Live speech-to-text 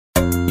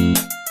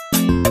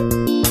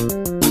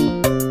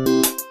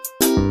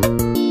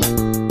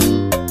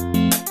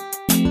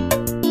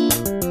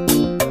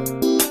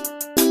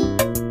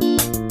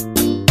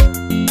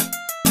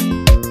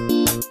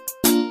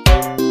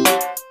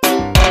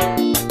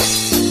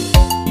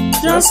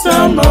Just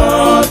a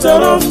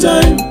matter of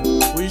time,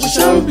 we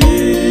shall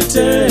be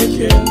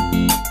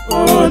taken,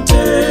 oh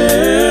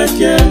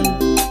taken,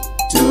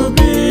 to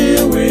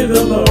be with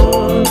the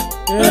Lord.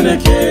 And in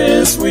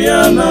case we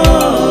are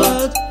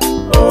not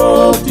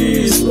of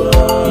this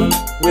world,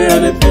 we are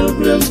the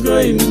pilgrims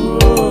going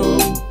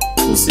home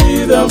to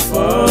see the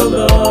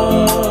Father.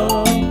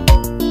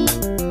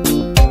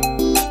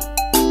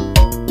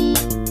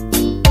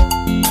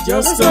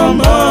 Just a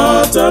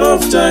matter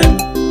of time,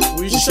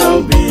 we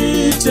shall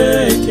be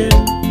taken,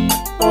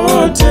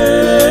 oh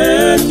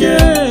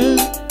taken,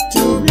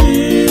 to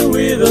be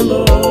with the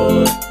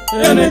Lord.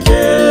 And in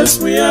case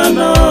we are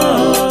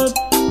not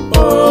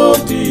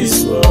of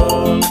this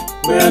world,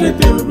 we are the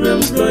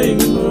pilgrims going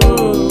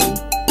home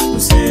to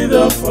see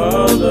the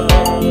Father.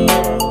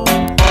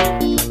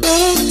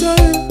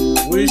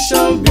 We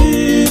shall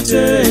be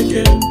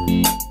taken,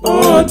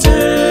 oh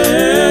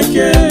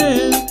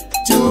taken,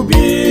 to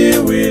be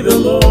with the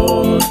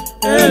Lord.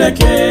 And in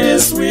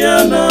case we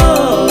are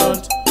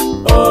not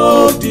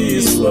of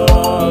this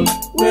world,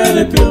 we are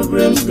the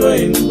pilgrims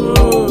going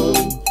home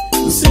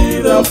to see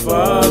the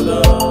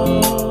Father.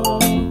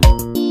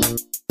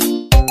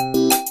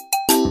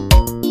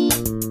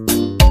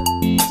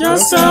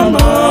 Just a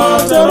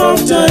matter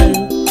of time,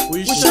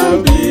 we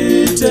shall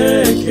be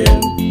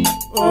taken,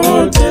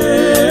 oh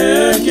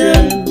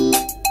taken,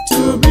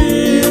 to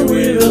be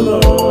with the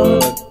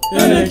Lord.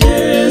 And in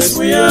case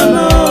we are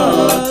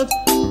not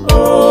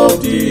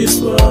of this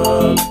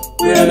world,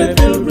 we are the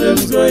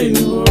pilgrims going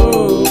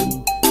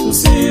home to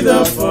see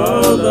the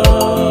Father.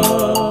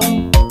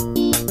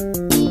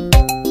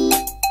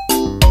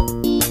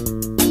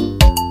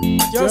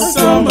 Just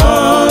a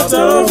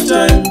matter of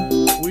time,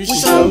 we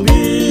shall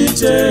be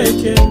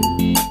taken,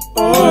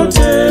 oh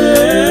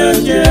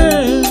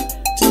taken,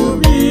 to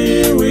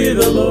be with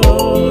the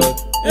Lord.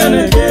 And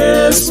in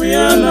case we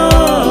are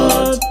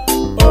not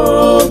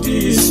of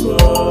this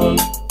world,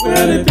 we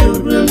are the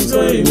pilgrims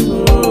going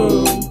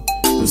home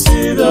to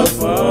see the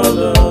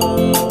Father.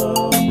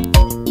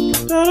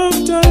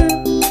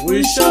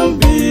 We shall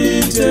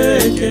be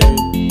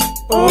taken,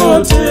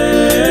 oh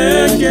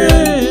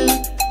taken,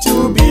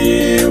 to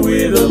be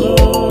with the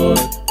Lord.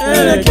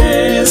 And in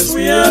case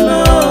we are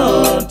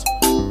not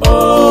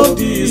of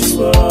this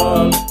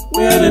world,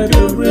 we are the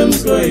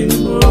pilgrims going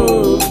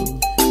home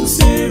to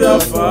see the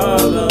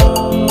Father.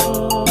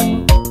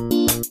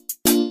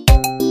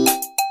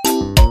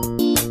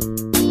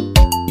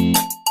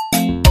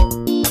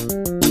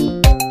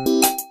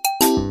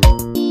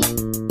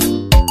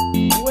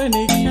 When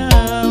he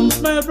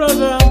comes, my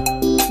brother,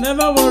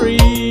 never worry.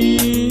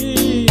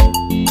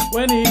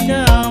 When he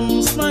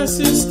comes, my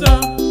sister,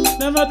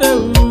 never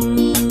doubt.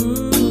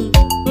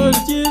 Oh,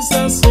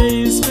 Jesus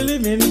says,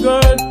 believe in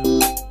God,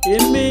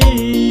 in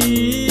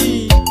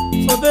me.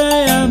 For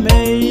there are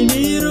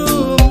many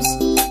rooms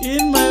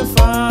in my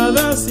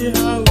Father's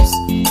house.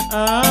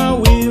 I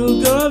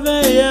will go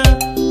there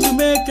to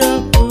make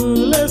a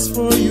place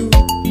for you,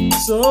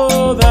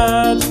 so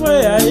that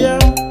where I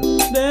am,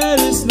 there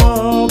is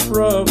no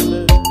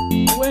problem.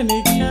 When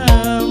he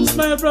comes,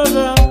 my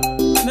brother,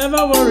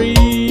 never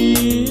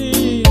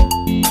worry.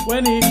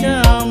 When he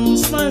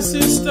comes, my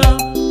sister,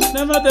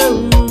 never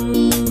doubt.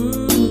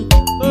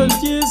 Oh,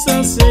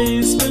 Jesus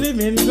says, believe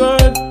in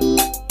God,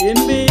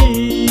 in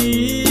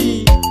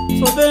me.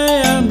 For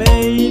there are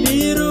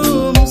many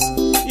rooms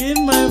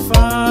in my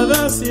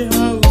Father's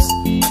house.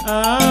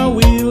 I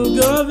will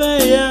go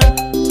there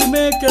to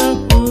make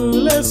a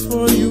place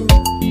for you,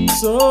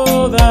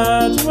 so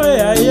that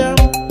where I am,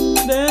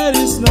 there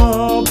is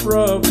no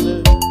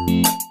problem.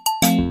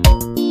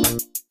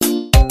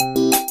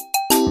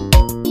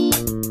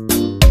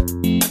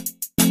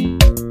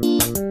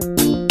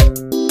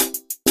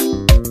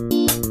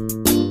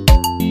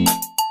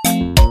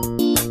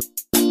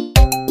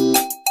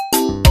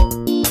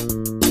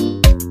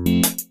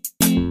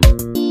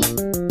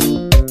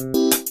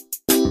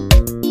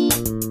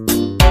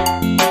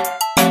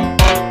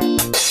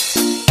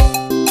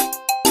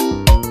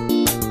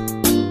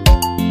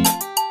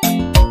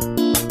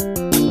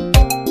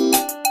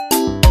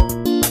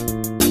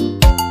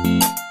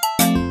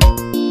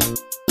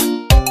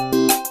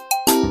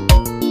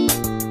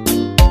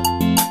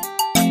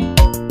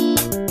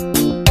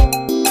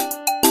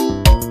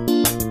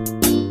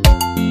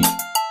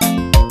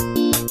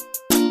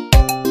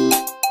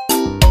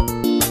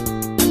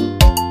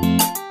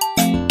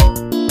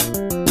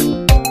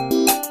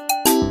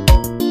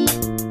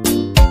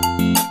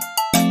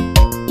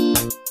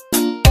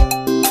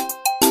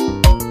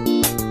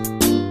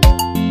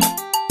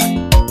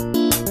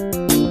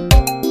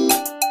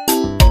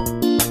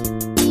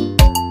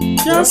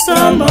 Just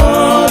a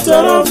matter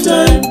of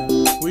time,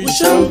 we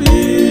shall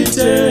be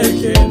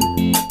taken,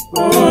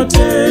 oh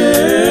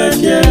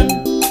taken,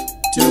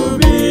 to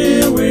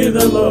be with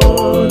the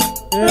Lord.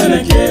 And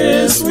in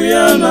case we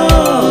are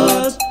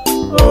not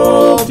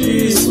of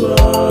this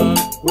world,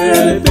 we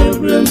are the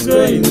pilgrims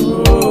going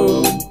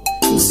home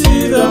to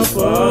see the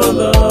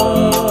Father.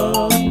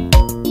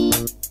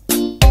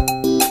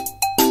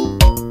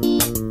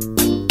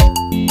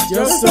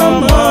 Just a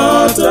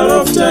matter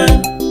of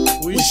time,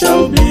 we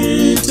shall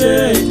be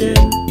taken,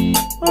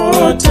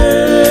 or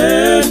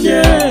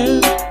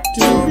taken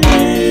to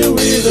be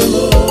with the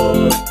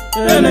Lord.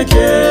 And in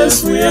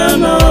case we are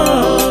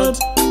not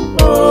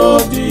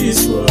of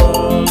this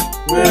world,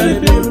 we're the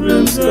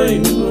pilgrims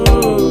going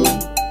home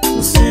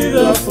to see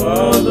the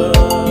Father.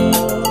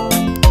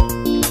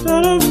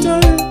 Out of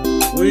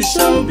time, we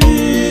shall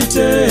be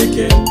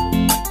taken,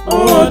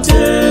 or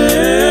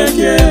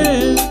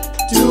taken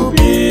to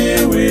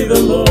be with the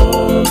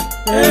Lord.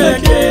 And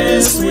in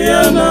case we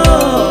are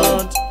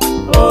not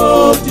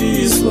of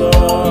this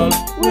world,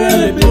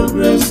 we're the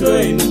pilgrims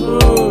going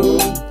home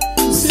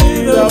to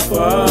see the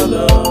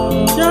Father.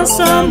 Just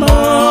a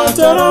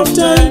matter of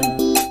time,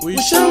 we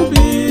shall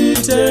be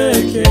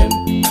taken,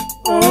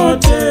 or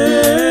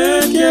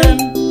taken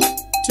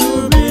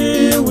to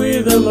be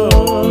with the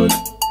Lord.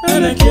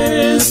 And in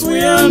case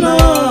we are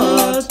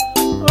not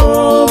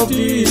of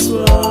this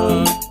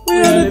world, we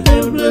are the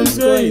pilgrims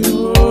going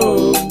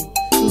home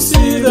to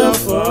see the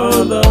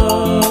Father.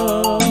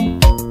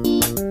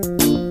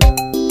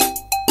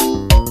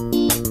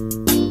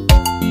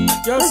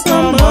 Just a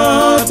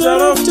matter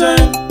of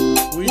time,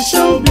 we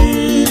shall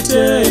be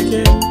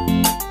taken,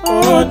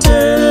 or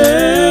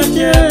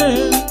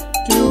taken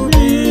to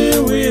be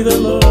with the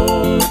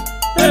Lord.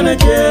 And in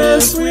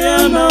case we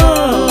are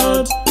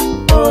not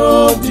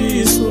of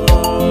this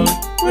world,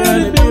 we are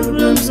the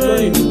pilgrims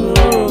going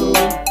home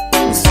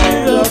to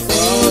see the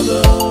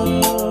Father.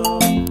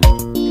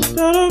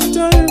 Out of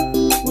time,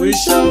 we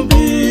shall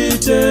be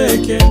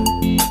taken,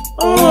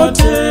 or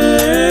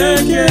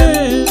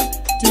taken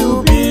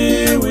to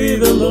be with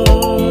the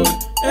Lord.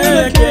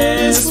 And in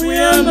case we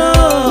are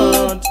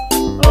not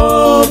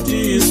of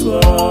this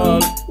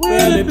world, we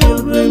are the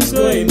pilgrims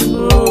going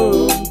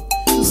home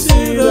to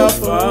see the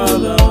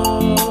Father.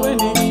 When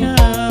He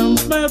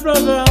comes, my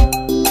brother,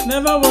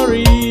 never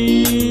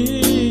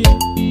worry.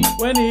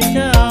 When He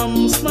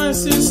comes, my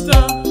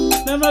sister,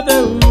 never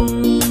doubt.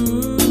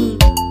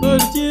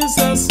 Lord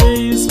Jesus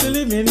says,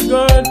 believe in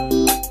God,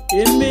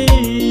 in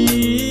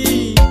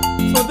me,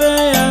 for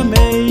there are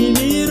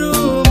many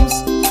rooms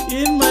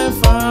in my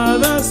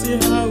Father's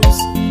house.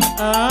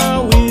 I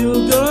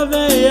will go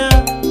there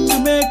to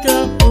make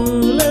a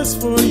place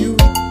for you,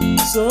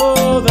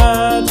 so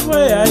that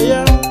where I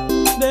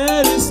am,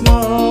 there is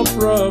no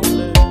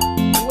problem.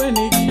 When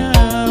He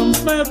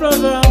comes, my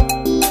brother,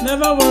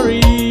 never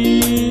worry.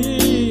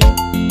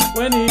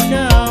 When He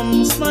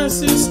comes, my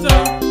sister,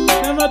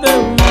 never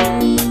doubt.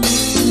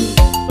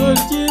 Lord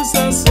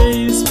Jesus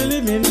says,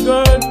 believe in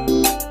God,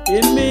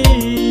 in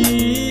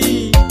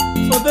me,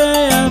 for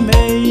there are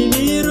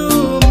many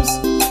rooms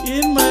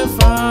in my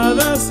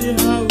Father's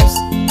house.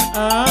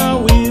 I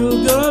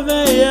will go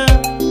there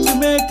to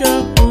make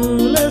a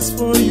place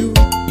for you,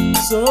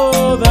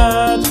 so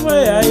that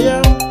where I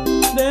am,